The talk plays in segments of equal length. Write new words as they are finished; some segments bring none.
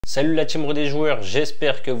Salut la team des joueurs,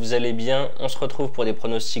 j'espère que vous allez bien. On se retrouve pour des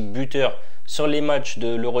pronostics buteurs sur les matchs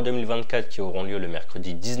de l'Euro 2024 qui auront lieu le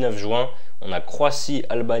mercredi 19 juin. On a Croatie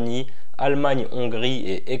Albanie, Allemagne Hongrie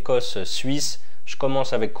et Écosse Suisse. Je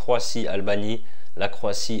commence avec Croatie Albanie. La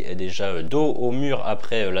Croatie est déjà dos au mur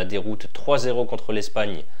après la déroute 3-0 contre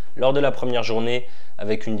l'Espagne lors de la première journée.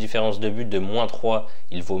 Avec une différence de but de -3,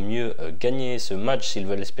 il vaut mieux gagner ce match s'ils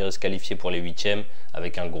veulent espérer se qualifier pour les huitièmes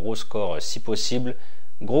avec un gros score si possible.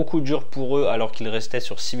 Gros coup dur pour eux alors qu'ils restaient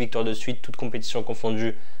sur 6 victoires de suite, toutes compétitions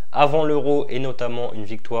confondues, avant l'Euro et notamment une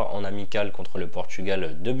victoire en amical contre le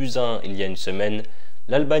Portugal 2-1 il y a une semaine.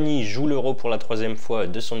 L'Albanie joue l'Euro pour la 3e fois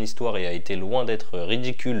de son histoire et a été loin d'être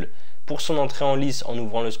ridicule pour son entrée en lice en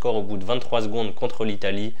ouvrant le score au bout de 23 secondes contre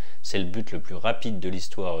l'Italie. C'est le but le plus rapide de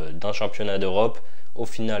l'histoire d'un championnat d'Europe. Au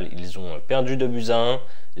final, ils ont perdu 2-1.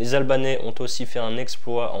 Les Albanais ont aussi fait un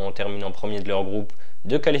exploit en terminant premier de leur groupe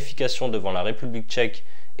de qualification devant la République tchèque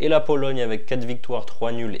et la Pologne avec 4 victoires,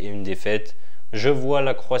 3 nuls et une défaite. Je vois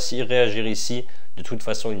la Croatie réagir ici. De toute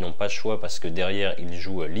façon, ils n'ont pas le choix parce que derrière, ils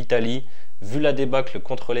jouent l'Italie. Vu la débâcle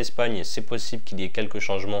contre l'Espagne, c'est possible qu'il y ait quelques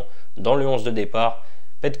changements dans le 11 de départ.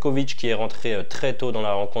 Petkovic, qui est rentré très tôt dans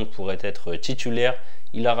la rencontre, pourrait être titulaire.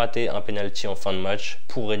 Il a raté un penalty en fin de match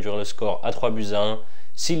pour réduire le score à 3-1.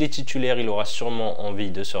 S'il est titulaire, il aura sûrement envie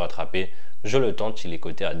de se rattraper. Je le tente, il est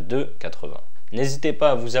coté à 2,80. N'hésitez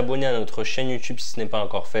pas à vous abonner à notre chaîne YouTube si ce n'est pas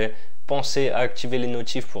encore fait. Pensez à activer les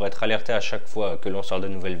notifs pour être alerté à chaque fois que l'on sort de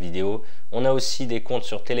nouvelles vidéos. On a aussi des comptes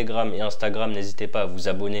sur Telegram et Instagram, n'hésitez pas à vous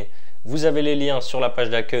abonner. Vous avez les liens sur la page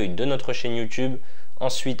d'accueil de notre chaîne YouTube.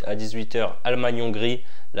 Ensuite, à 18 h, Allemagne Hongrie.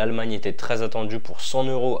 L'Allemagne était très attendue pour son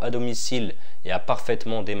Euro à domicile et a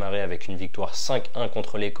parfaitement démarré avec une victoire 5-1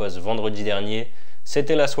 contre l'Écosse vendredi dernier.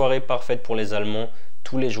 C'était la soirée parfaite pour les Allemands.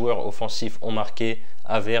 Tous les joueurs offensifs ont marqué,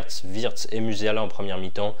 Havertz, Wirtz et Musiala en première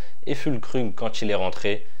mi-temps et Füllkrug quand il est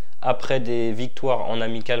rentré. Après des victoires en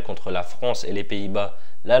amical contre la France et les Pays-Bas,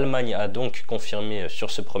 l'Allemagne a donc confirmé sur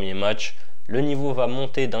ce premier match. Le niveau va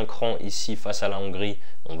monter d'un cran ici face à la Hongrie,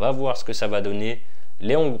 on va voir ce que ça va donner.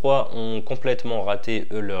 Les Hongrois ont complètement raté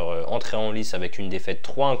leur entrée en lice avec une défaite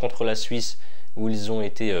 3-1 contre la Suisse où ils ont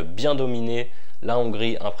été bien dominés. La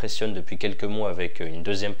Hongrie impressionne depuis quelques mois avec une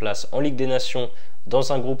 2e place en Ligue des Nations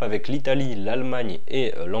dans un groupe avec l'Italie, l'Allemagne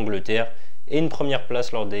et l'Angleterre et une première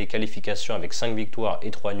place lors des qualifications avec 5 victoires et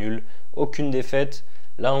 3 nuls, aucune défaite.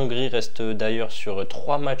 La Hongrie reste d'ailleurs sur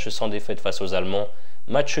 3 matchs sans défaite face aux Allemands.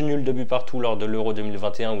 Match nul 2 buts partout lors de l'Euro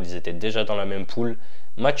 2021 où ils étaient déjà dans la même poule.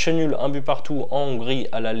 Match nul 1 but partout en Hongrie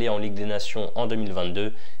à l'aller en Ligue des Nations en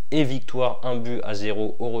 2022 et victoire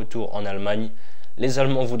 1-0 au retour en Allemagne. Les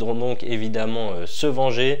Allemands voudront donc évidemment se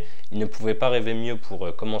venger. Ils ne pouvaient pas rêver mieux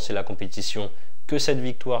pour commencer la compétition que cette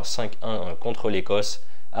victoire 5-1 contre l'Écosse.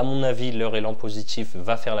 À mon avis, leur élan positif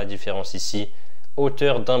va faire la différence ici.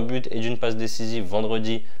 Auteur d'un but et d'une passe décisive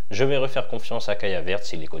vendredi, je vais refaire confiance à Kai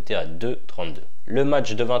Havertz, il est coté à 2,32. Le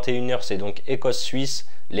match de 21 h, c'est donc Écosse Suisse.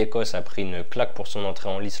 L'Écosse a pris une claque pour son entrée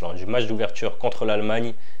en lice lors du match d'ouverture contre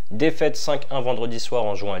l'Allemagne. Défaite 5-1 vendredi soir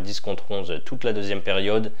en jouant à 10 contre 11 toute la 2e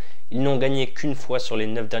période. Ils n'ont gagné qu'une fois sur les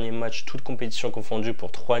 9 derniers matchs, toutes compétitions confondues,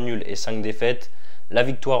 pour 3 nuls et 5 défaites. La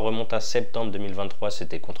victoire remonte à septembre 2023,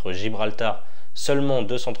 c'était contre Gibraltar, seulement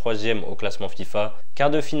 203e au classement FIFA. Quart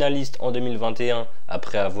de finaliste en 2021,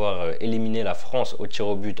 après avoir éliminé la France au tir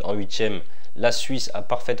au but en 8e. La Suisse a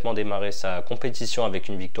parfaitement démarré sa compétition avec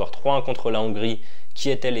une victoire 3-1 contre la Hongrie, qui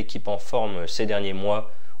était l'équipe en forme ces derniers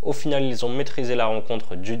mois. Au final, ils ont maîtrisé la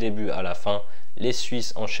rencontre du début à la fin. Les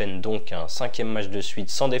Suisses enchaînent donc un 5e match de suite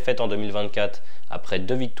sans défaite en 2024, après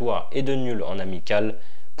 2 victoires et 2 nuls en amical.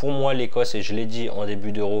 Pour moi, l'Écosse, et je l'ai dit en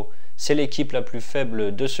début d'Euro, c'est l'équipe la plus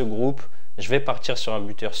faible de ce groupe. Je vais partir sur un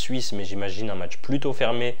buteur suisse, mais j'imagine un match plutôt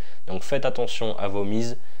fermé, donc faites attention à vos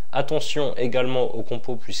mises. Attention également au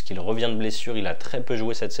compo puisqu'il revient de blessure, il a très peu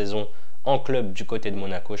joué cette saison en club du côté de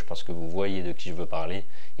Monaco, je pense que vous voyez de qui je veux parler.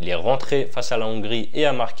 Il est rentré face à la Hongrie et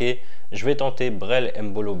a marqué. Je vais tenter Brel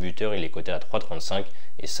Mbolo buteur, il est coté à 3,35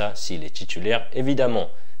 et ça s'il est titulaire évidemment.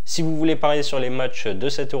 Si vous voulez parier sur les matchs de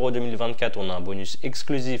cet Euro 2024, on a un bonus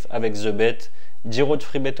exclusif avec The Bet. 10 € de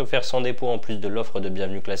free bet offert sans dépôt en plus de l'offre de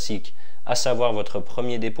bienvenue classique, à savoir votre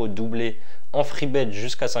premier dépôt doublé en free bet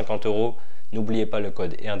jusqu'à 50 €. N'oubliez pas le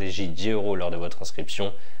code RDJ 10 € lors de votre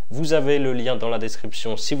inscription. Vous avez le lien dans la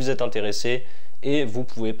description si vous êtes intéressé et vous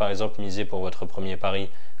pouvez par exemple miser pour votre premier pari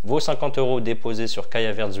vos 50 € déposés sur Kai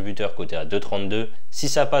Havertz buteur coté à 2,32. Si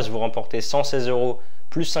ça passe, vous remportez 116 €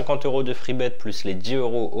 plus 50 € de free bet plus les 10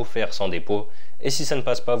 € offerts sans dépôt. Et si ça ne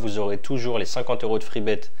passe pas, vous aurez toujours les 50 € de free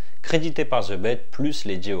bet crédités par The Bet plus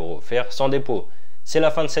les 10 € offerts sans dépôt. C'est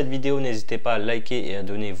la fin de cette vidéo, n'hésitez pas à liker et à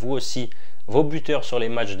donner vous aussi vos buteurs sur les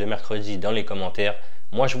matchs de mercredi dans les commentaires.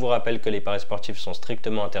 Moi je vous rappelle que les paris sportifs sont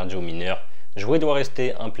strictement interdits aux mineurs. Jouer doit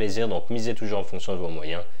rester un plaisir, donc misez toujours en fonction de vos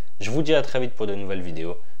moyens. Je vous dis à très vite pour de nouvelles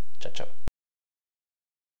vidéos. Ciao ciao.